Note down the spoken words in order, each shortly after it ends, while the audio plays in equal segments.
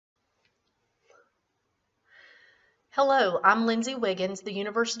Hello, I'm Lindsey Wiggins, the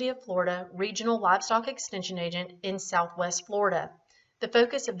University of Florida Regional Livestock Extension Agent in Southwest Florida. The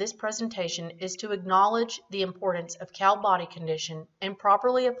focus of this presentation is to acknowledge the importance of cow body condition and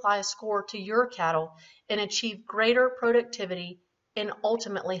properly apply a score to your cattle and achieve greater productivity and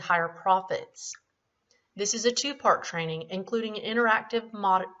ultimately higher profits. This is a two-part training, including an interactive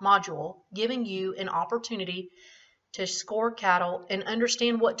module giving you an opportunity to score cattle and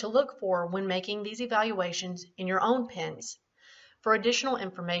understand what to look for when making these evaluations in your own pens. For additional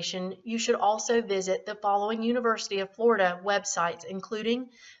information, you should also visit the following University of Florida websites,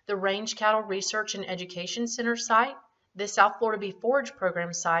 including the Range Cattle Research and Education Center site, the South Florida Beef Forage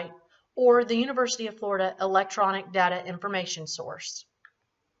Program site, or the University of Florida Electronic Data Information Source.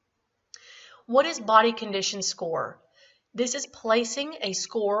 What is body condition score? This is placing a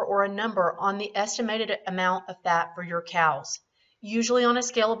score or a number on the estimated amount of fat for your cows, usually on a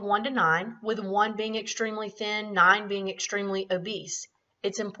scale of 1 to 9, with 1 being extremely thin, 9 being extremely obese.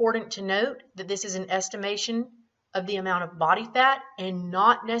 It's important to note that this is an estimation of the amount of body fat and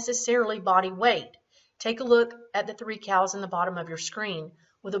not necessarily body weight. Take a look at the 3 cows in the bottom of your screen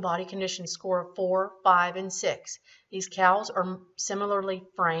with a body condition score of 4, 5, and 6. These cows are similarly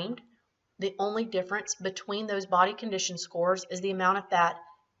framed. The only difference between those body condition scores is the amount of fat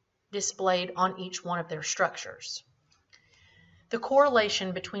displayed on each one of their structures. The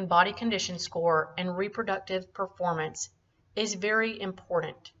correlation between body condition score and reproductive performance is very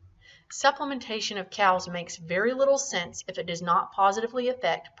important. Supplementation of cows makes very little sense if it does not positively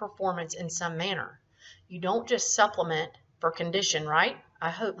affect performance in some manner. You don't just supplement for condition, right?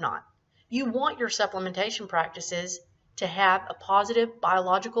 I hope not. You want your supplementation practices to have a positive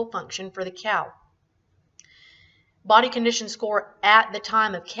biological function for the cow. Body condition score at the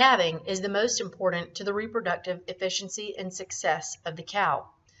time of calving is the most important to the reproductive efficiency and success of the cow.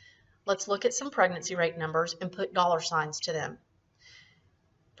 Let's look at some pregnancy rate numbers and put dollar signs to them.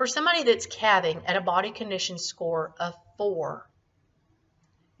 For somebody that's calving at a body condition score of 4,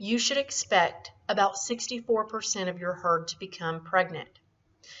 you should expect about 64% of your herd to become pregnant.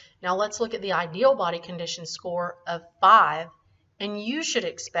 Now let's look at the ideal body condition score of 5, and you should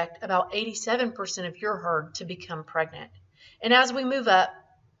expect about 87% of your herd to become pregnant. And as we move up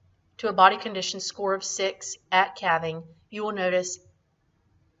to a body condition score of 6 at calving, you will notice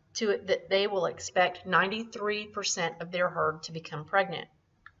that they will expect 93% of their herd to become pregnant.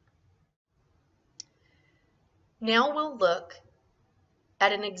 Now we'll look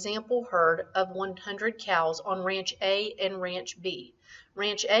at an example herd of 100 cows on Ranch A and Ranch B.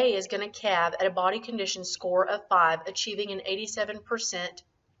 Ranch A is going to calve at a body condition score of 5, achieving an 87%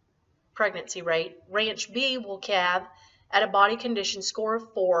 pregnancy rate. Ranch B will calve at a body condition score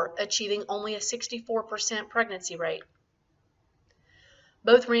of 4, achieving only a 64% pregnancy rate.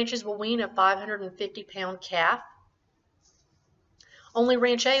 Both ranches will wean a 550-pound calf. Only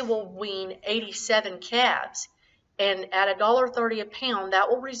Ranch A will wean 87 calves, and at $1.30 a pound, that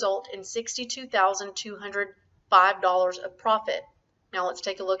will result in $62,205 of profit. Now let's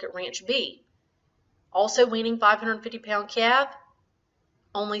take a look at Ranch B. Also weaning 550-pound calf,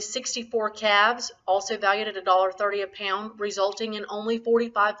 only 64 calves, also valued at $1.30 a pound, resulting in only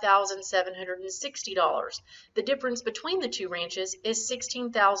 $45,760. The difference between the two ranches is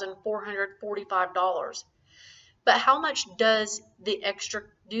 $16,445. But how much do the extra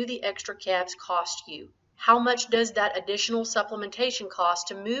calves cost you? How much does that additional supplementation cost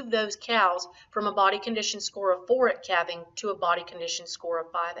to move those cows from a body condition score of 4 at calving to a body condition score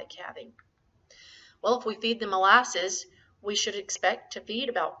of 5 at calving? Well, if we feed them molasses, we should expect to feed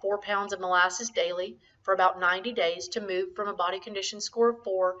about 4 pounds of molasses daily for about 90 days to move from a body condition score of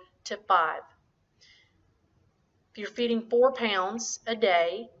 4 to 5. If you're feeding 4 pounds a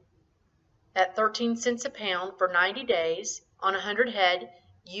day at 13 cents a pound for 90 days on 100 head,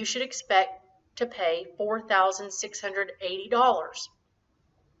 you should expect to pay $4,680.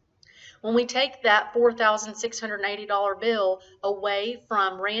 When we take that $4,680 bill away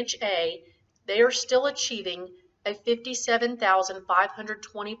from Ranch A, they are still achieving a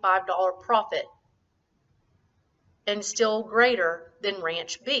 $57,525 profit and still greater than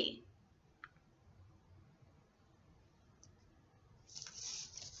Ranch B.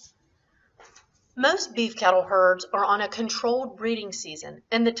 Most beef cattle herds are on a controlled breeding season,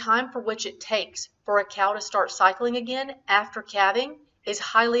 and the time for which it takes for a cow to start cycling again after calving is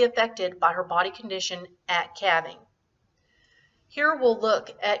highly affected by her body condition at calving. Here we'll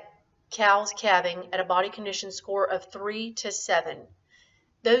look at cows calving at a body condition score of 3 to 7.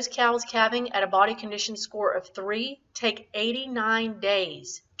 Those cows calving at a body condition score of 3 take 89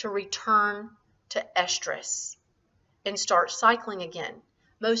 days to return to estrus and start cycling again.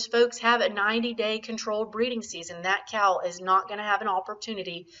 Most folks have a 90-day controlled breeding season. That cow is not going to have an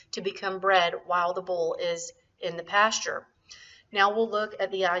opportunity to become bred while the bull is in the pasture. Now we'll look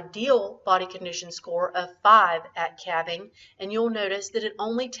at the ideal body condition score of 5 at calving, and you'll notice that it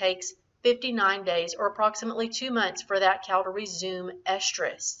only takes 59 days or approximately 2 months for that cow to resume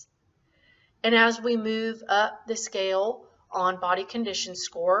estrus. And as we move up the scale on body condition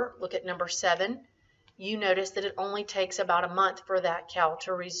score, look at number 7, you notice that it only takes about a month for that cow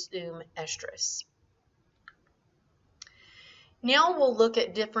to resume estrus. Now we'll look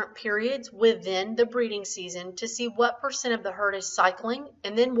at different periods within the breeding season to see what percent of the herd is cycling,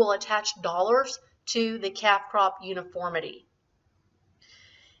 and then we'll attach dollars to the calf crop uniformity.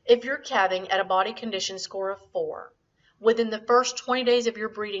 If you're calving at a body condition score of 4, within the first 20 days of your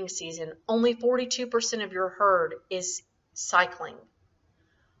breeding season, only 42% of your herd is cycling.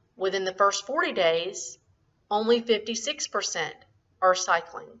 Within the first 40 days, only 56% are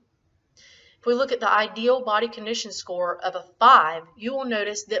cycling. If we look at the ideal body condition score of a 5, you will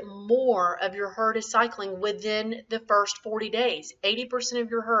notice that more of your herd is cycling within the first 40 days. 80% of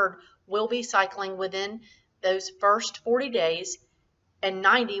your herd will be cycling within those first 40 days and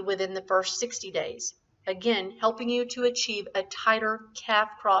 90% within the first 60 days. Again, helping you to achieve a tighter calf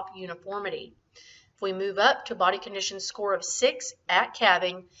crop uniformity. If we move up to body condition score of 6 at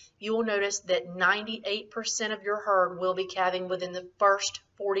calving, you will notice that 98% of your herd will be calving within the first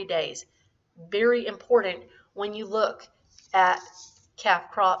 40 days. Very important when you look at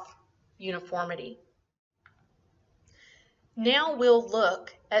calf crop uniformity. Now we'll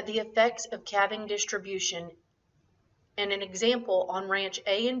look at the effects of calving distribution and an example on ranch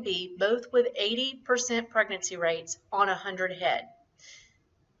A and B, both with 80% pregnancy rates on 100 head.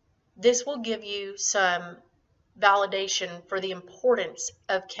 This will give you some validation for the importance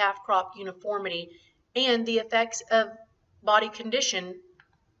of calf crop uniformity and the effects of body condition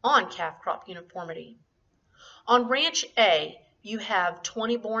on calf crop uniformity. On ranch A, you have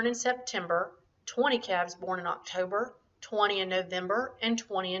 20 born in September, 20 calves born in October, 20 in November, and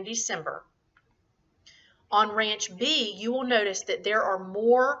 20 in December. On ranch B, you will notice that there are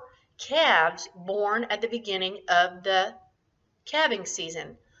more calves born at the beginning of the calving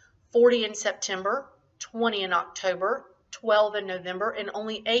season. 40 in September, 20 in October, 12 in November, and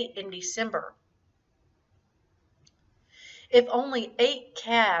only 8 in December. If only 8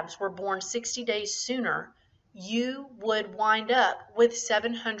 calves were born 60 days sooner, you would wind up with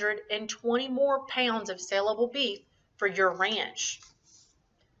 720 more pounds of saleable beef for your ranch.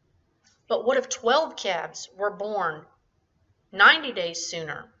 But what if 12 calves were born 90 days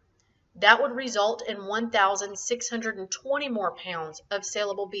sooner? That would result in 1,620 more pounds of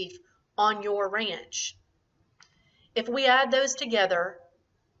saleable beef on your ranch. If we add those together,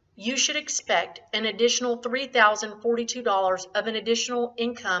 you should expect an additional $3,042 of an additional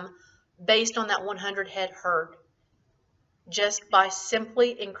income based on that 100 head herd, just by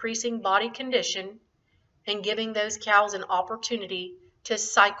simply increasing body condition and giving those cows an opportunity to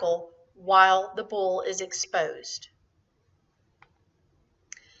cycle while the bull is exposed.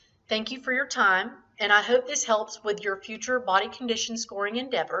 Thank you for your time, and I hope this helps with your future body condition scoring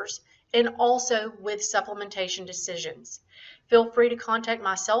endeavors and also with supplementation decisions. Feel free to contact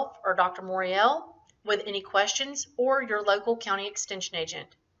myself or Dr. Moriel with any questions or your local county extension agent.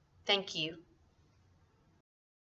 Thank you.